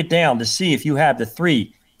going to break it down to see if you have the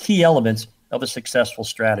 3 key elements of a successful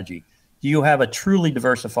strategy. Do you have a truly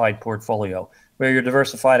diversified portfolio where you're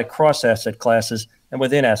diversified across asset classes and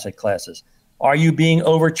within asset classes? Are you being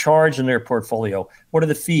overcharged in your portfolio? What are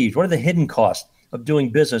the fees? What are the hidden costs of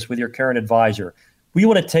doing business with your current advisor? We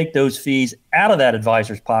want to take those fees out of that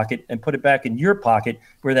advisor's pocket and put it back in your pocket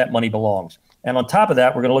where that money belongs. And on top of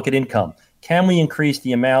that, we're going to look at income. Can we increase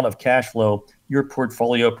the amount of cash flow your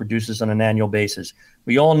portfolio produces on an annual basis?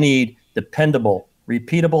 We all need dependable,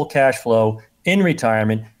 repeatable cash flow in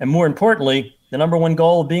retirement. And more importantly, the number one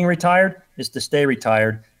goal of being retired is to stay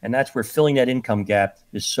retired. And that's where filling that income gap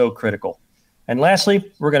is so critical. And lastly,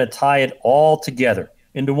 we're going to tie it all together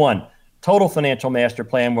into one total financial master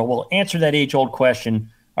plan where we'll answer that age-old question: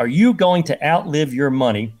 are you going to outlive your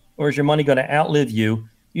money, or is your money going to outlive you?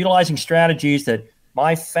 Utilizing strategies that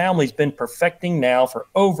my family's been perfecting now for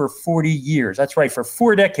over 40 years. That's right, for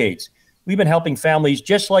 4 decades. We've been helping families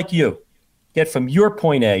just like you get from your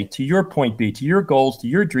point A to your point B, to your goals, to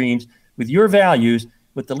your dreams, with your values,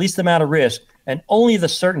 with the least amount of risk, and only the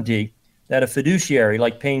certainty that a fiduciary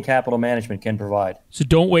like Payne Capital Management can provide. So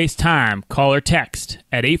don't waste time. Call or text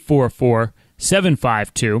at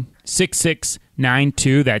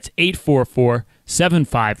 844-752-6692. That's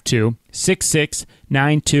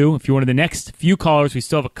 844-752-6692. If you're one of the next few callers, we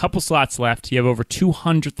still have a couple slots left. You have over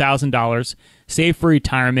 $200,000 saved for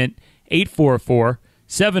retirement.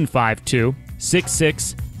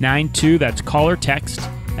 844-752-6692. That's call or text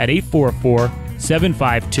at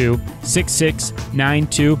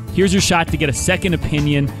 844-752-6692. Here's your shot to get a second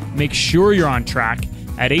opinion. Make sure you're on track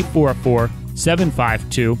at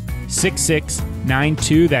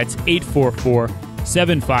 844-752-6692. That's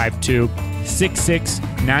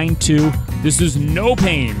 844-752-6692. This is No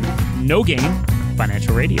Payne, No Gain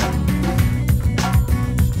Financial Radio.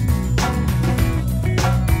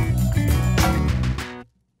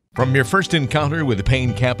 From your first encounter with the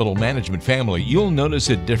Payne Capital Management family, you'll notice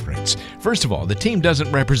a difference. First of all, the team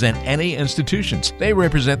doesn't represent any institutions. They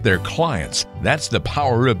represent their clients. That's the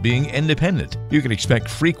power of being independent. You can expect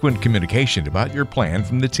frequent communication about your plan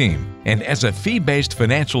from the team. And as a fee-based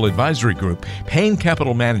financial advisory group, Payne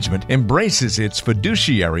Capital Management embraces its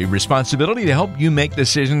fiduciary responsibility to help you make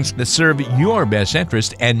decisions that serve your best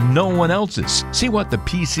interest and no one else's. See what the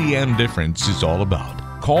PCM difference is all about.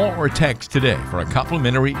 Call or text today for a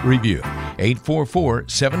complimentary review.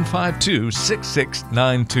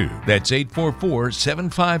 844-752-6692. That's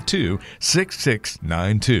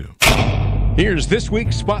 844-752-6692. Here's this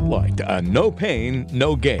week's Spotlight on No Payne,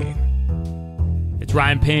 No Gain. It's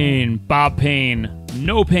Ryan Payne, Bob Payne,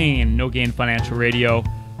 No Payne, No Gain Financial Radio.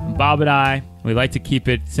 Bob and I, we like to keep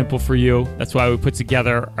it simple for you. That's why we put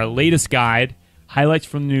together our latest guide, highlights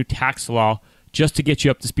from the new tax law, just to get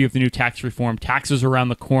you up to speed with the new tax reform. Taxes are around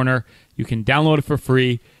the corner. You can download it for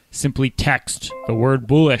free. Simply text the word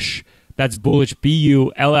bullish. That's bullish,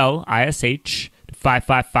 B-U-L-L-I-S-H, to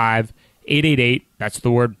 555-888. That's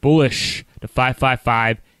the word bullish, to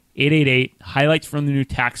 555-888. Highlights from the new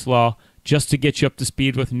tax law, just to get you up to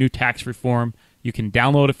speed with new tax reform. You can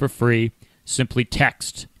download it for free. Simply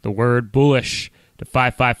text the word bullish to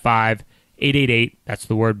 555-888. That's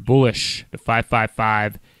the word bullish to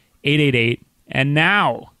 555-888. And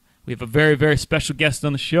now we have a very, very special guest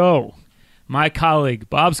on the show. My colleague,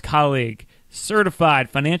 Bob's colleague, certified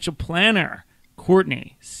financial planner,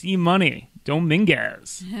 Courtney C. Money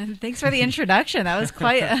Dominguez. Thanks for the introduction. That was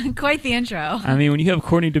quite the intro. I mean, when you have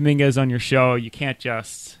Courtney Dominguez on your show, you can't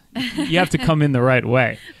just... You have to come in the right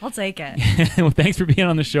way. I'll take it. Well, thanks for being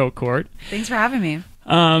on the show, Court. Thanks for having me.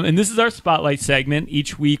 And this is our Spotlight segment.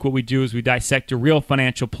 Each week, what we do is we dissect a real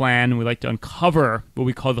financial plan, and we like to uncover what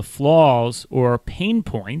we call the flaws or pain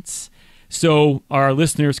points so our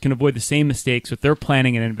listeners can avoid the same mistakes with their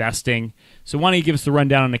planning and investing. So why don't you give us the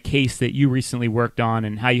rundown on a case that you recently worked on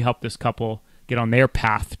and how you helped this couple get on their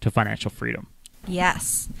path to financial freedom?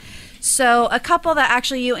 Yes. So a couple that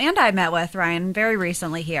actually you and I met with, Ryan, very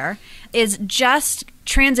recently here, is just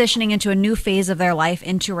transitioning into a new phase of their life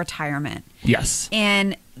into retirement. Yes.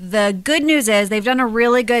 And the good news is they've done a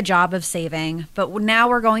really good job of saving, but now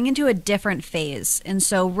we're going into a different phase. And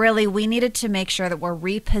so really we needed to make sure that we're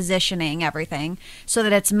repositioning everything so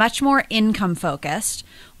that it's much more income focused.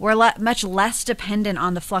 We're much less dependent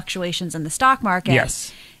on the fluctuations in the stock market.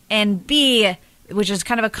 Yes. And B, which is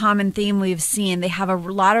kind of a common theme we've seen, they have a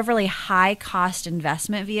lot of really high cost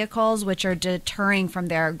investment vehicles, which are deterring from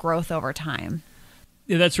their growth over time.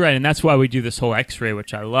 Yeah, that's right. And that's why we do this whole x-ray,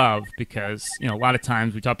 which I love, because, a lot of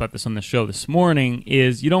times we talked about this on the show this morning,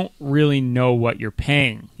 is you don't really know what you're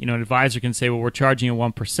paying. An advisor can say, well, we're charging you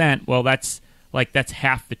 1%. Well, that's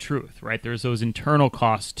half the truth, right? There's those internal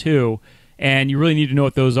costs too. And you really need to know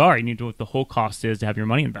what those are. You need to know what the whole cost is to have your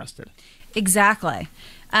money invested. Exactly.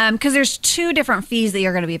 Because there's two different fees that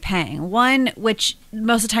you're going to be paying. One, which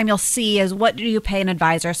most of the time you'll see, is what do you pay an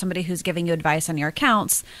advisor, somebody who's giving you advice on your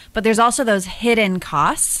accounts. But there's also those hidden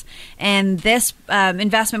costs. And this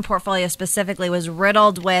investment portfolio specifically was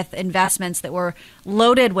riddled with investments that were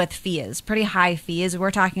loaded with fees, pretty high fees. We're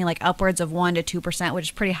talking like upwards of 1% to 2%, which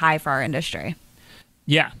is pretty high for our industry.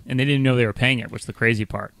 Yeah, and they didn't know they were paying it, which is the crazy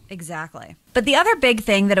part. Exactly. But the other big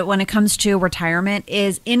thing that when it comes to retirement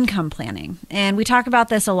is income planning. And we talk about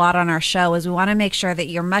this a lot on our show, is we want to make sure that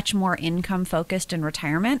you're much more income focused in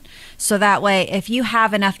retirement. So that way, if you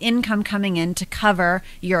have enough income coming in to cover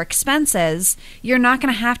your expenses, you're not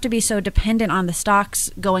going to have to be so dependent on the stocks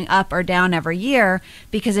going up or down every year,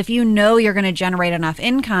 because if you know you're going to generate enough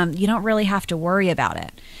income, you don't really have to worry about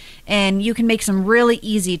it. And you can make some really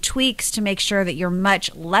easy tweaks to make sure that you're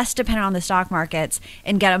much less dependent on the stock markets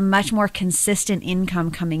and get a much more consistent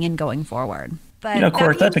income coming in going forward. But of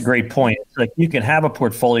course, that's a great point. It's like you can have a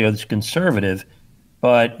portfolio that's conservative,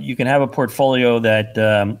 but you can have a portfolio that,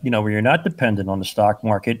 where you're not dependent on the stock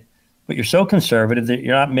market, but you're so conservative that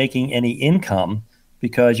you're not making any income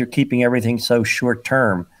because you're keeping everything so short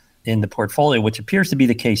term in the portfolio, which appears to be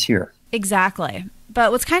the case here. Exactly.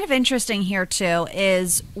 But what's kind of interesting here, too,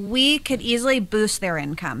 is we could easily boost their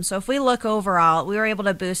income. So if we look overall, we were able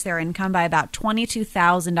to boost their income by about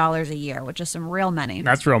 $22,000 a year, which is some real money.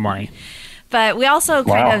 That's real money. But we also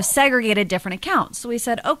kind of segregated different accounts. So we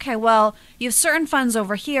said, okay, well, you have certain funds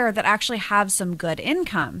over here that actually have some good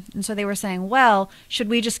income. And so they were saying, well, should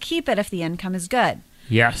we just keep it if the income is good?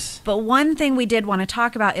 Yes. But one thing we did want to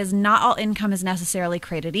talk about is not all income is necessarily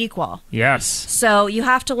created equal. Yes. So you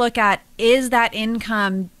have to look at, is that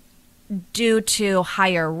income due to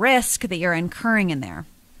higher risk that you're incurring in there?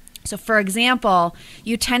 So for example,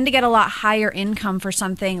 you tend to get a lot higher income for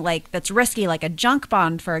something like that's risky, like a junk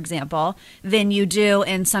bond, for example, than you do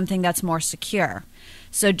in something that's more secure.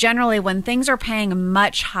 So generally, when things are paying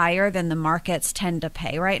much higher than the markets tend to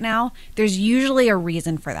pay right now, there's usually a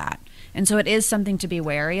reason for that. And so it is something to be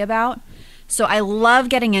wary about. So I love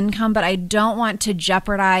getting income, but I don't want to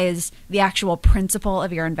jeopardize the actual principle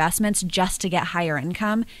of your investments just to get higher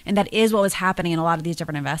income. And that is what was happening in a lot of these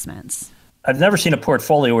different investments. I've never seen a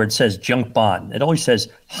portfolio where it says junk bond. It always says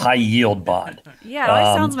high yield bond. Yeah, it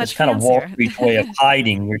always sounds much fancier. It's kind of Wall Street's way of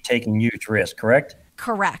hiding you're taking huge risk, correct?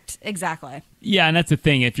 Correct. Exactly. Yeah, and that's the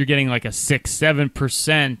thing. If you're getting like a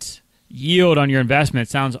 6-7% yield on your investment,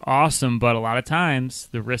 it sounds awesome, but a lot of times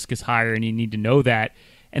the risk is higher and you need to know that.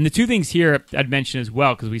 And the two things here I'd mention as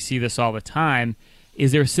well, because we see this all the time,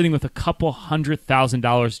 is they're sitting with a couple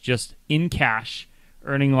 $100,000 just in cash,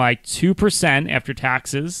 earning like 2% after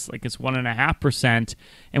taxes, like it's 1.5%.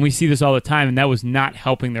 And we see this all the time, and that was not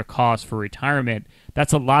helping their cause for retirement.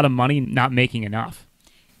 That's a lot of money not making enough.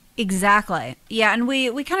 Exactly. Yeah, and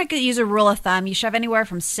we kind of use a rule of thumb. You should have anywhere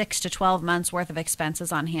from 6 to 12 months worth of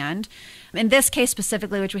expenses on hand. In this case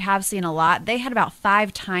specifically, which we have seen a lot, they had about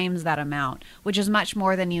 5 times that amount, which is much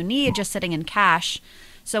more than you need just sitting in cash.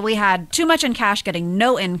 So we had too much in cash getting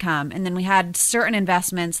no income, and then we had certain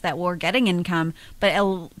investments that were getting income,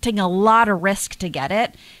 but taking a lot of risk to get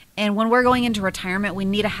it. And when we're going into retirement, we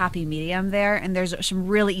need a happy medium there, and there's some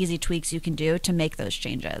really easy tweaks you can do to make those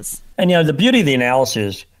changes. And the beauty of the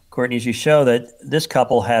analysis, Courtney, is you show that this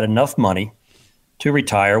couple had enough money to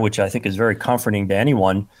retire, which I think is very comforting to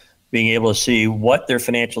anyone, being able to see what their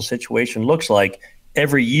financial situation looks like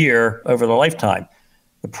every year over their lifetime.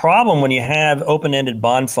 The problem when you have open-ended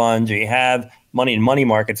bond funds or you have money in money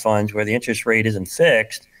market funds where the interest rate isn't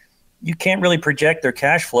fixed, you can't really project their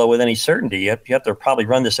cash flow with any certainty. You have to probably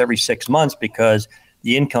run this every 6 months because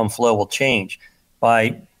the income flow will change.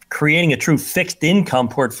 By creating a true fixed income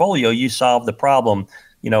portfolio, you solve the problem,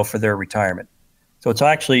 for their retirement. So it's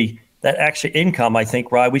actually income, I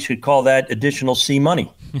think, Rod, we should call that additional C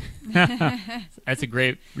money. That's a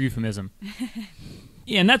great euphemism.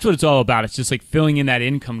 Yeah, and that's what it's all about. It's just like filling in that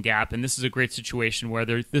income gap. And this is a great situation where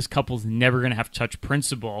this couple's never going to have to touch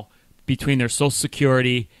principal between their Social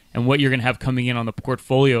Security and what you're going to have coming in on the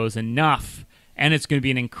portfolio is enough. And it's going to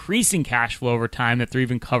be an increasing cash flow over time that they're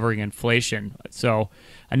even covering inflation. So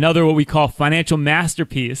another what we call financial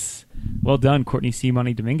masterpiece. Well done, Courtney C.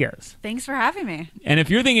 Money Dominguez. Thanks for having me. And if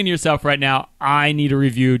you're thinking to yourself right now, I need a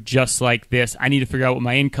review just like this. I need to figure out what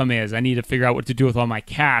my income is. I need to figure out what to do with all my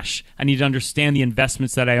cash. I need to understand the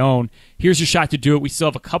investments that I own. Here's your shot to do it. We still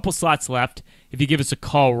have a couple slots left. If you give us a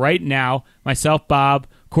call right now, myself, Bob,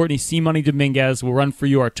 Courtney C. Money Dominguez will run for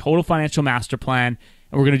you our total financial master plan.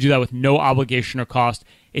 And we're going to do that with no obligation or cost.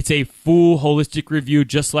 It's a full holistic review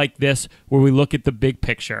just like this where we look at the big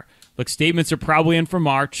picture. Look, statements are probably in for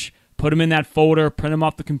March. Put them in that folder, print them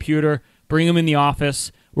off the computer, bring them in the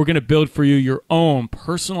office. We're going to build for you your own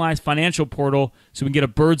personalized financial portal so we can get a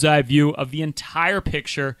bird's eye view of the entire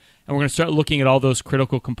picture, and we're going to start looking at all those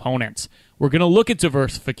critical components. We're going to look at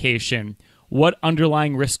diversification. What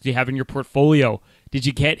underlying risk do you have in your portfolio? Did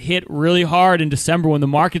you get hit really hard in December when the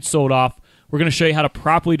market sold off? We're going to show you how to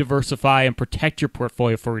properly diversify and protect your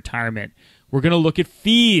portfolio for retirement. We're going to look at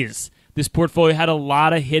fees. This portfolio had a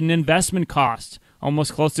lot of hidden investment costs,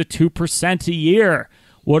 almost close to 2% a year.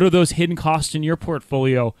 What are those hidden costs in your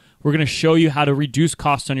portfolio? We're going to show you how to reduce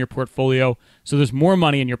costs on your portfolio so there's more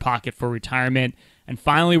money in your pocket for retirement. And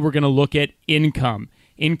finally, we're going to look at income.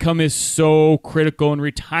 Income is so critical in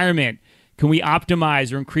retirement. Can we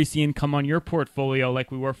optimize or increase the income on your portfolio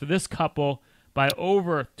like we were for this couple by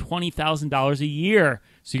over $20,000 a year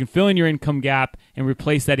so you can fill in your income gap and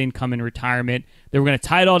replace that income in retirement? Then we're going to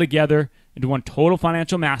tie it all together into one total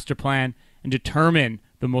financial master plan and determine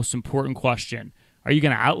the most important question. Are you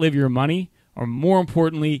going to outlive your money? Or more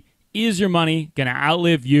importantly, is your money going to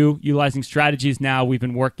outlive you, utilizing strategies now we've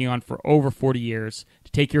been working on for over 40 years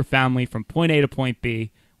to take your family from point A to point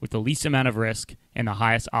B with the least amount of risk and the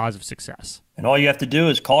highest odds of success? And all you have to do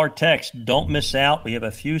is call or text. Don't miss out. We have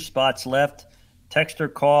a few spots left. Text or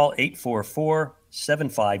call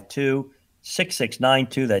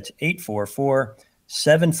 844-752-6692. That's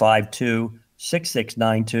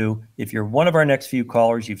 844-752-6692. If you're one of our next few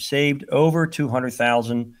callers, you've saved over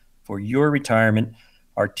 $200,000 for your retirement.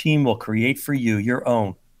 Our team will create for you your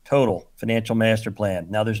own total financial master plan.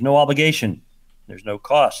 Now, there's no obligation. There's no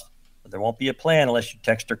cost. But there won't be a plan unless you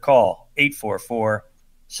text or call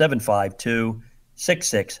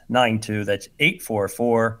 844-752-6692. That's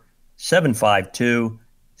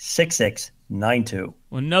 844-752-6692.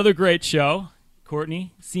 Well, another great show.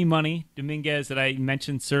 Courtney C. Money Dominguez that I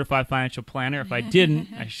mentioned, certified financial planner. If I didn't,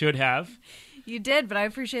 I should have. You did, but I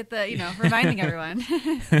appreciate the, reminding everyone.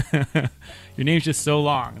 Your name's just so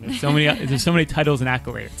long. There's so many titles and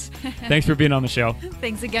accolades. Thanks for being on the show.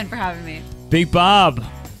 Thanks again for having me. Big Bob,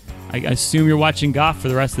 I assume you're watching golf for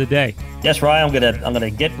the rest of the day. Yes, Ryan, I'm gonna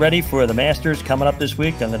get ready for the Masters coming up this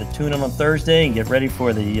week. I'm gonna tune in on Thursday and get ready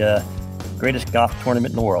for the greatest golf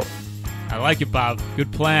tournament in the world. I like it, Bob.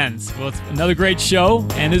 Good plans. Well, it's another great show,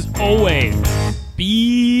 and as always,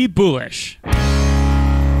 be bullish.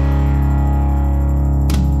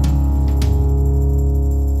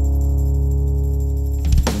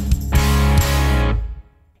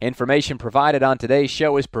 Information provided on today's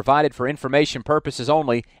show is provided for information purposes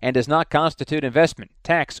only and does not constitute investment,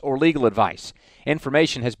 tax, or legal advice.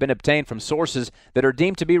 Information has been obtained from sources that are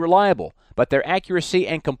deemed to be reliable, but their accuracy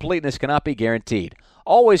and completeness cannot be guaranteed.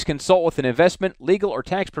 Always consult with an investment, legal, or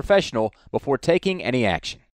tax professional before taking any action.